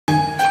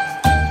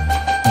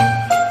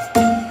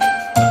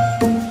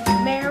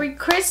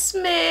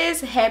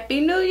Christmas. Happy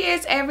New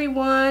Year's,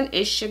 everyone.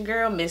 It's your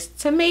girl, Miss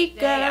Tamika.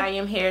 Today, I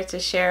am here to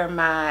share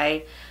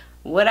my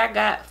what I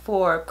got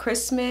for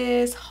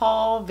Christmas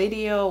haul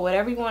video,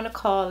 whatever you want to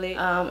call it.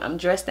 I'm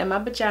dressed in my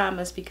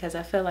pajamas because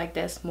I feel like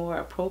that's more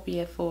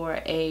appropriate for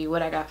a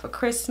what I got for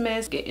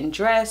Christmas, getting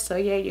dressed. So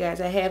yeah, you guys,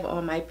 I have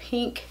on my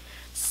pink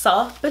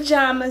soft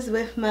pajamas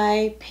with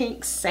my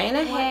pink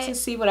Santa hat. To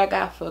see what I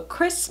got for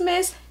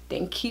Christmas,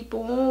 then keep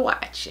on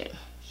watching.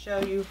 Show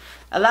you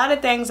a lot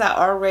of things I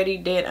already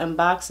did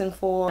unboxing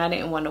for. I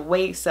didn't want to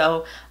wait,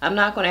 so I'm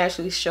not going to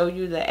actually show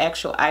you the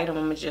actual item.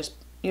 I'm gonna just,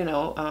 you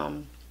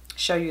know,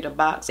 show you the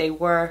box. They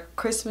were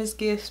Christmas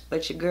gifts,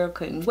 but your girl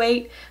couldn't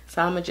wait,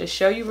 so I'm gonna just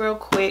show you real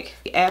quick.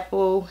 The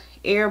Apple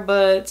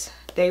earbuds,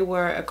 they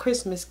were a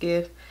Christmas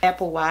gift.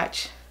 Apple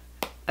Watch,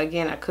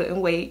 again, I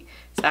couldn't wait,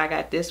 so I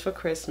got this for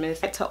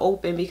Christmas. I had to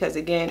open because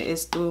again,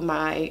 it's through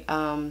my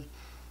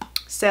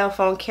cell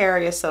phone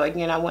carrier, so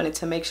again, I wanted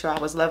to make sure I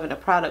was loving the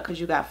product because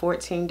you got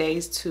 14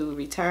 days to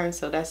return,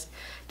 so that's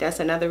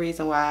another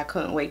reason why I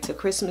couldn't wait till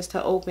Christmas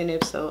to open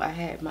it. So I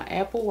had my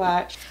Apple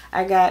Watch.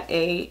 I got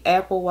a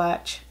Apple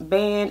Watch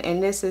band,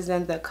 and this is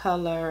in the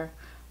color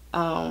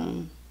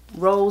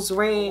rose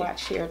red.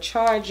 Watch here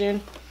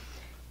charging.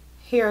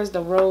 Here's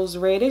the rose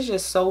red. It's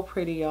just so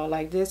pretty, y'all.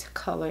 Like, this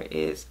color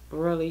is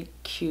really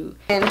cute.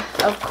 And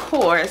of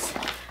course,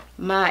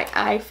 my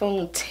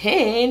iPhone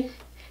 10.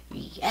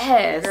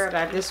 Yes, I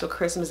got this for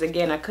Christmas.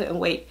 Again, I couldn't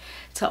wait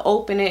to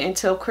open it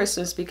until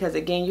Christmas because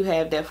again, you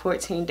have that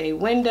 14-day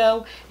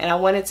window, and I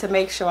wanted to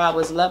make sure I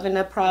was loving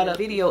the product.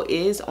 The video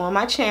is on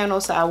my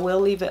channel, so I will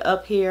leave it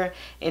up here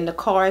in the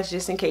cards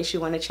just in case you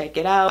want to check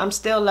it out. I'm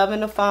still loving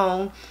the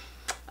phone.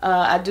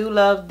 I do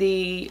love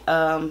the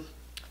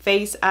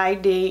Face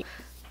ID.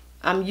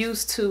 I'm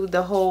used to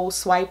the whole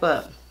swipe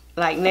up.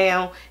 Like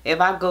now,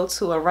 if I go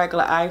to a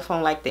regular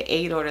iPhone like the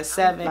 8 or the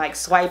 7, like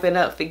swiping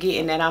up,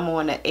 forgetting that I'm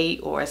on an 8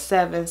 or a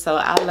 7. So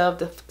I love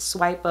the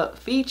swipe up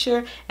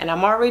feature, and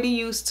I'm already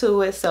used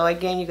to it. So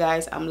again, you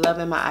guys, I'm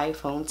loving my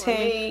iPhone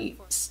 10.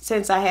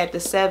 Since I had the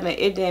 7,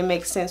 it didn't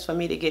make sense for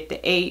me to get the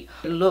 8.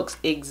 It looks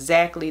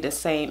exactly the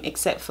same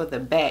except for the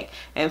back.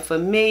 And for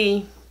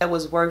me, that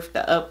was worth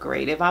the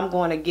upgrade. If I'm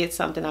going to get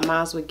something, I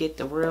might as well get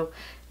the real,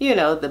 you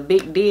know, the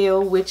big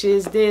deal, which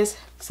is this.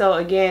 So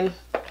again,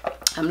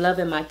 I'm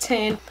loving my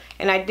 10,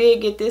 and I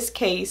did get this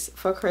case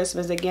for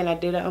Christmas. Again, I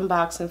did an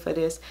unboxing for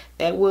this.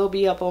 That will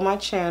be up on my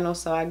channel.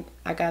 So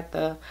I got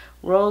the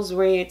rose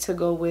red to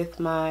go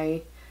with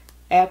my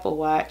Apple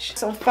Watch.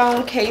 Some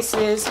phone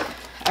cases.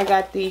 I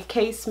got the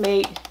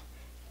Casemate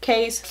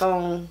case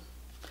phone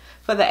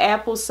for the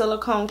Apple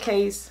silicone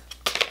case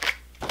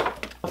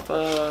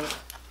for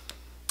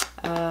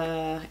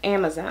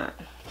Amazon.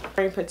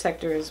 Screen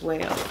protector as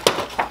well.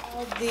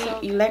 All the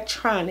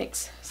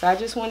electronics. So I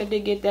just wanted to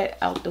get that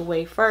out the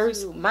way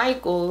first.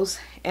 Michael's,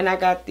 and I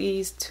got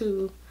these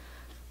two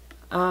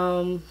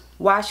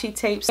washi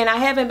tapes. And I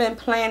haven't been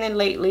planning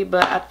lately,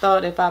 but I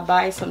thought if I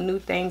buy some new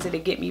things, it'll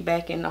get me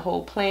back in the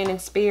whole planning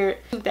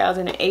spirit.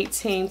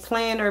 2018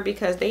 planner,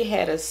 because they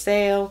had a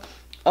sale.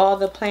 All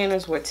the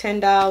planners were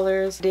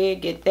 $10.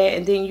 Did get that,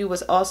 and then you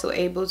was also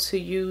able to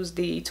use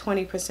the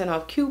 20%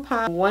 off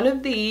coupon. One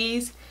of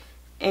these,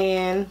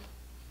 and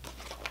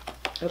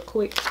a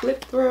quick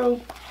flip through.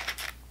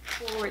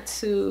 Forward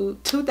to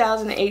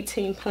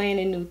 2018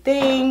 planning new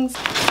things.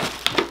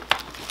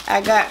 I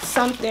got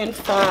something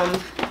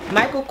from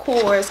Michael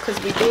Kors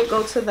because we did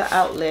go to the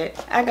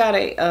outlet. I got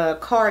a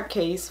card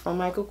case from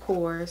Michael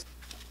Kors.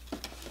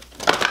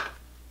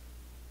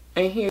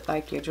 And here,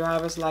 like your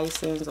driver's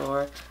license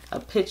or a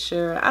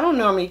picture. I don't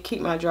normally keep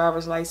my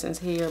driver's license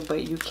here,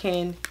 but you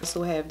can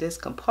also have this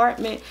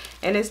compartment,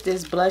 and it's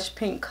this blush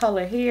pink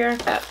color here.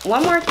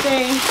 One more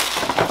thing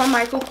from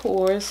Michael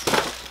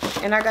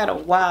Kors, and I got a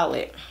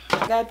wallet.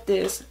 I got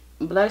this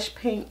blush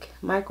pink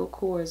Michael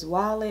Kors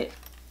wallet,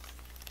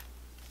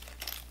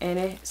 and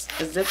it's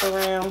a zip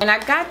around. And I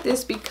got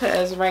this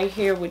because right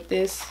here with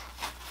this,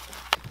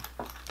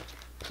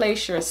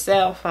 place your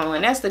cell phone.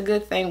 And that's the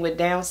good thing with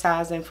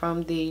downsizing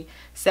from the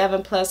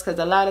 7 Plus, because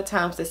a lot of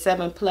times the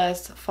 7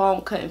 Plus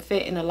phone couldn't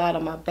fit in a lot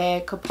of my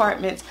bag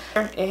compartments.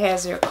 It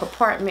has your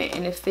compartment,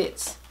 and it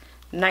fits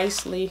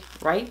nicely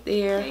right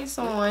there. Case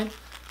on,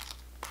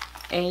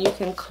 and you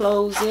can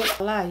close it.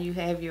 You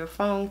have your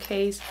phone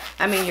case,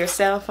 your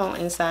cell phone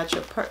inside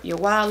your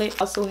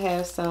wallet. Also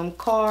have some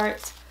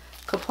cards,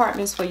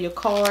 compartments for your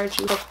cards.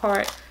 You have a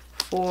part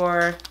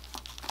for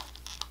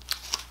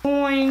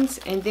coins,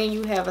 and then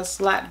you have a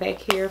slot back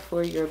here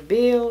for your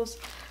bills.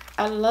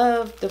 I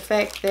love the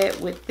fact that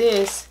with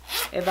this,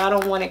 if I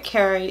don't want to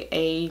carry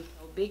a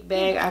big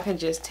bag, I can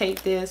just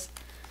take this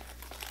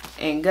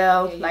and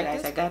go. Like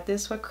guys, I got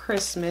this for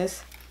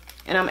Christmas,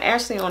 and I'm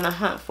actually on a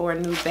hunt for a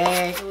new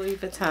bag. Louis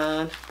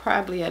Vuitton,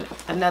 probably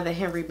another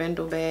Henry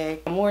Bendel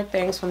bag. More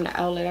things from the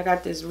outlet. I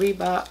got this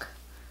Reebok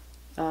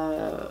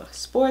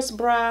sports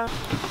bra,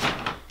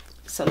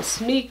 some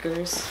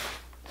sneakers,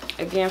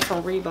 again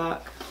from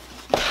Reebok.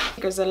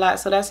 Sneakers a lot,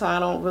 so that's why I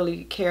don't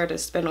really care to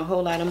spend a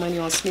whole lot of money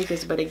on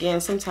sneakers. But again,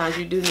 sometimes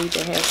you do need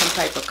to have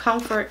some type of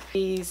comfort.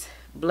 These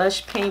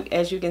blush pink.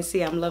 As you can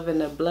see, I'm loving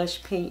the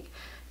blush pink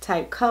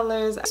type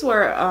colors. These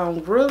were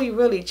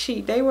really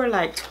cheap. They were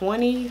like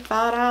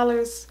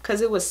 $25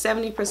 because it was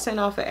 70%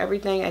 off of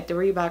everything at the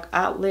Reebok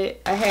outlet.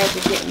 I had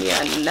to get me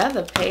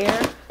another pair.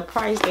 The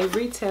price they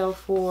retail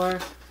for,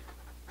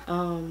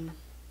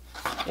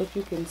 if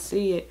you can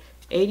see it,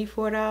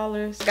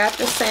 $84. Got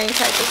the same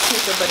type of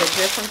sneaker but a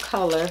different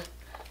color.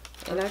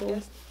 And I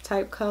guess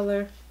type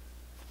color.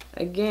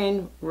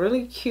 Again,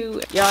 really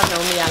cute. Y'all know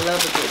me, I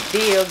love a good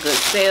deal, good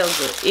sale,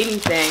 good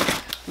anything.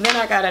 Then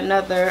I got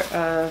another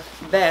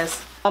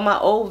vest. All my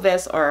old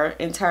vests are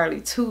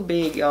entirely too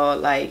big, y'all.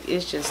 Like,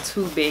 it's just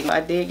too big. I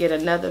did get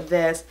another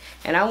vest,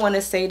 and I want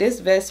to say this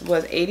vest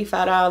was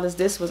 $85.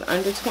 This was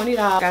under $20.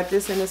 Got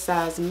this in a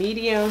size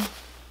medium.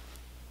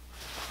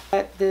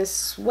 Got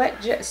this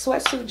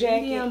sweatsuit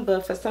jacket,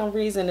 but for some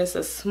reason it's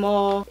a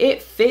small.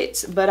 It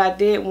fits, but I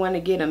did want to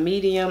get a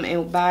medium,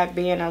 and by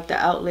being out the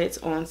outlets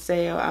on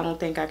sale, I don't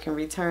think I can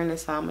return it,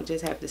 so I'm gonna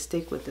just have to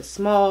stick with the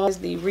small. It's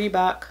the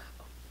Reebok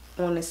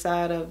on the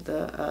side of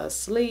the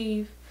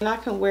sleeve, and I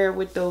can wear it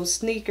with those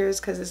sneakers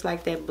because it's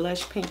like that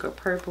blush pink or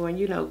purple, and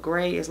you know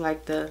gray is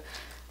like a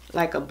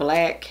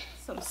black.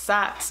 Some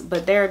socks,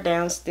 but they're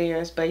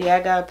downstairs. But yeah, I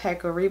got a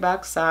pack of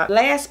Reebok socks.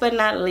 Last but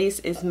not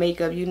least is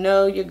makeup. You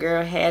know your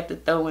girl had to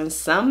throw in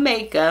some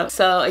makeup.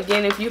 So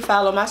again, if you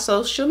follow my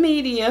social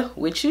media,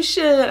 which you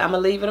should, I'm gonna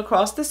leave it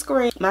across the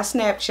screen, my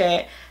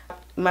Snapchat.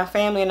 My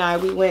family and I,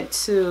 we went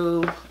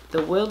to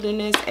the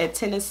wilderness at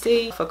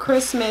Tennessee for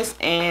Christmas,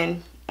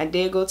 and I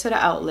did go to the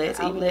outlets,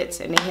 and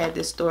they had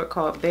this store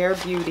called Bare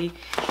Beauty.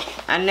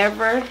 I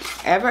never,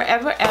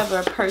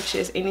 ever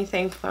purchased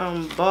anything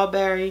from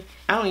Burberry.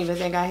 I don't even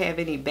think I have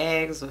any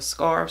bags or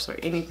scarves or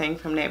anything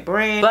from that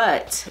brand.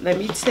 But let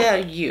me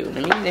tell you,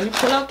 let me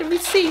pull out the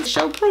receipt,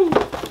 show proof.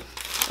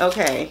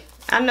 Okay,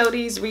 I know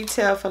these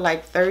retail for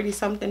like 30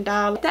 something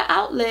dollars. The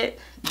outlet,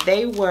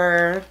 they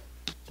were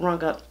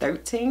rung up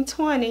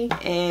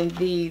 $13.20, and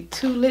the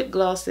two lip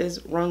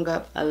glosses rung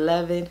up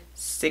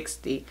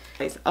 $11.60.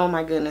 Oh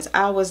my goodness,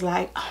 I was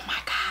like, oh my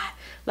god.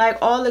 Like,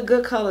 all the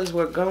good colors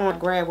were gone.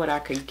 Grab what I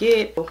could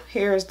get.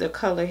 Here's the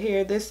color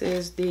here. This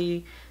is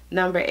the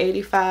number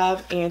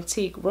 85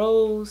 Antique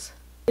Rose.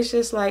 It's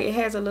just like, it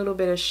has a little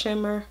bit of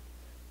shimmer.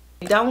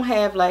 It don't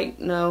have like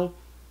no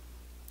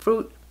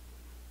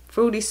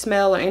fruity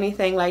smell or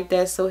anything like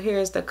that. So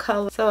here's the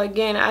color. So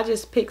again, I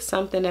just picked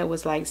something that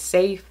was like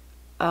safe.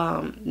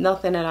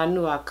 Nothing that I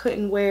knew I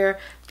couldn't wear.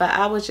 But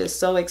I was just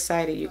so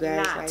excited, you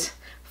guys. Like,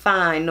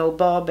 find no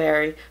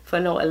Burberry for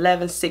no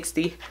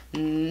 $11.60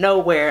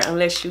 nowhere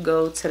unless you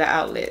go to the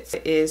outlets.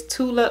 It is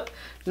Tulip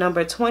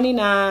number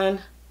 29.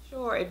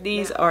 Sure, if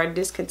these are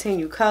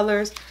discontinued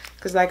colors,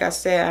 because like I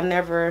said, I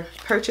never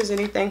purchased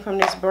anything from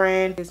this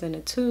brand. It's in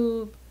a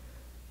tube.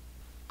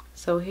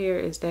 So here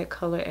is that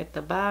color at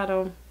the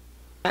bottom.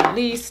 At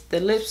least the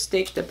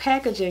lipstick, the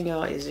packaging,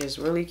 y'all, is just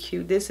really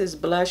cute. This is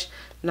blush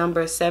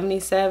number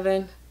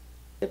 77.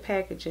 The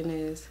packaging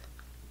is,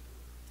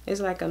 it's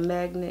like a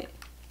magnet.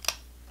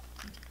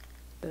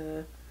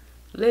 The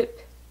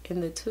lip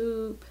in the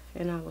tube,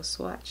 and I will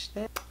swatch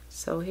that.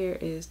 So here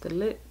is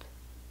the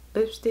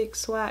lipstick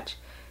swatch.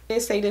 They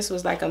say this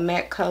was like a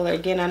matte color.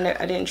 Again,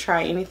 I didn't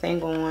try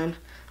anything on.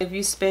 If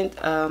you spent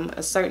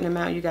a certain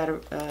amount, you got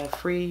a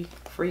free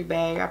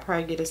bag. I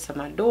probably get this to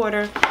my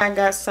daughter. I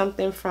got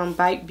something from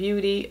Bite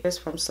Beauty. It's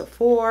from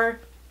Sephora.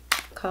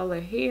 Color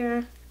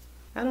here.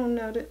 I don't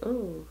know that.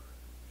 Ooh.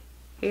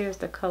 Here's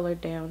the color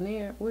down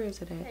there. Where is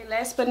it at? Okay,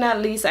 last but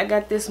not least, I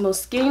got this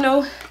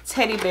Moschino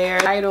teddy bear.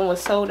 The item was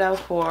sold out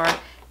for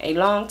a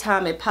long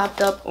time. It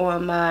popped up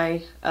on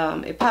my,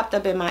 it popped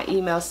up in my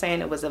email saying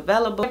it was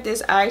available.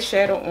 This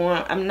eyeshadow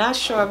on. I'm not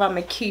sure if I'm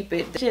gonna keep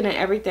it. The shit and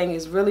everything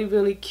is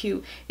really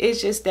cute.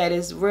 It's just that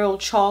it's real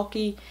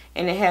chalky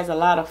and it has a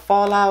lot of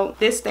fallout.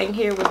 This thing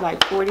here was like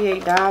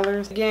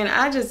 $48. Again,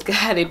 I just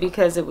got it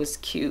because it was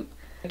cute.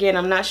 Again,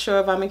 I'm not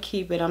sure if I'm gonna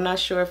keep it. I'm not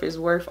sure if it's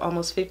worth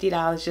almost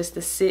 $50 just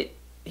to sit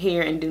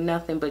here and do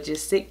nothing but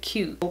just sit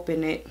cute.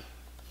 Open it.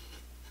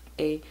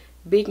 A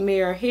big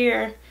mirror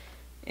here,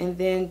 and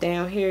then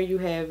down here you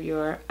have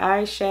your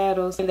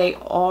eyeshadows, and they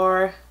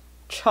are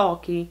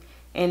chalky,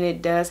 and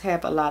it does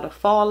have a lot of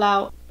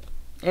fallout.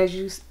 As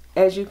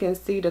you can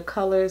see, the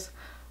colors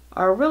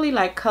are really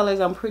like colors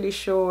I'm pretty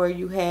sure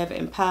you have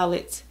in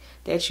palettes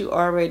that you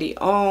already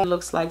own. It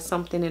looks like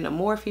something in a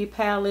Morphe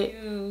palette.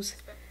 Use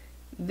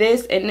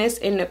this and this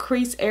in the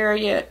crease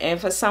area,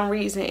 and for some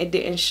reason it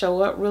didn't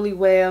show up really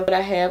well, but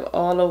I have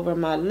all over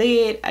my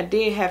lid. I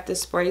did have to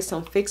spray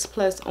some Fix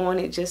Plus on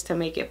it just to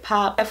make it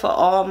pop for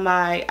all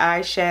my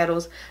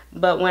eyeshadows,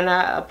 but when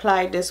I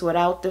applied this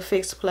without the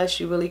Fix Plus,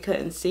 you really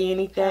couldn't see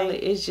anything.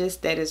 It's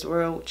just that it's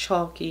real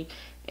chalky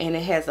and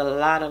it has a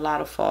lot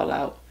of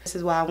fallout. This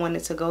is why I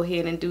wanted to go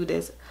ahead and do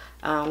this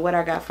what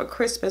I got for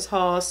Christmas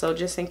haul, so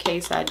just in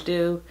case I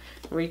do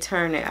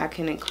return it, I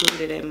can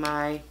include it in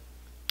my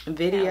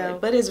video.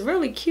 But it's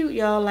really cute,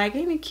 y'all. Like,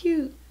 ain't it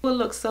cute? It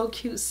looks so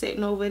cute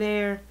sitting over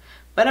there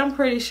But I'm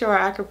pretty sure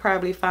I could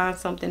probably find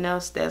something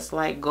else that's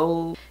like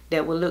gold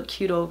that will look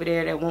cute over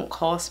there that won't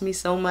cost me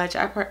so much.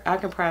 I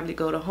can probably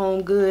go to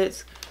Home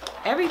Goods.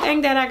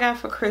 Everything that I got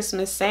for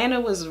Christmas, Santa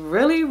was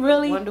really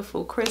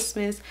wonderful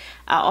Christmas.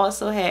 I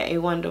also had a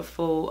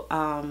wonderful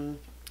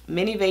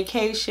mini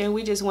vacation.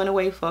 We just went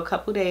away for a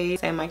couple days,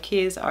 and my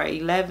kids are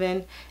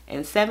 11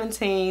 and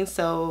 17,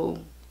 so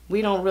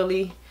they don't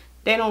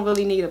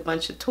really need a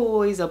bunch of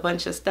toys, a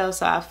bunch of stuff.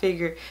 So I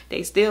figured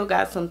they still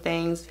got some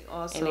things.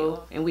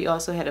 And we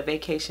also had a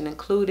vacation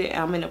included.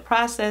 I'm in the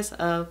process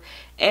of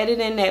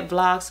editing that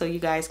vlog so you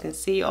guys can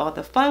see all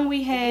the fun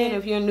we had. And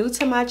if you're new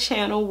to my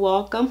channel,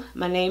 welcome.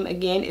 My name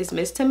again is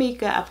Miss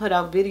Tamika. I put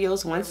out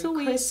videos once a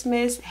week.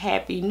 Christmas,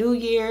 Happy New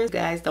Year.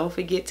 Guys, don't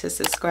forget to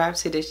subscribe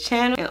to this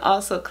channel and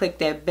also click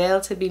that bell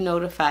to be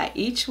notified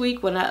each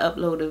week when I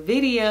upload a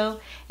video.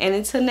 And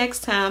until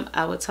next time,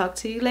 I will talk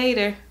to you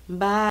later.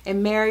 Bye,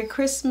 and Merry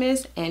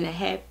Christmas and a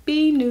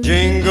Happy New Year.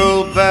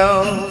 Jingle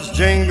bells,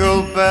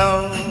 jingle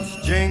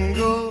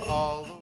all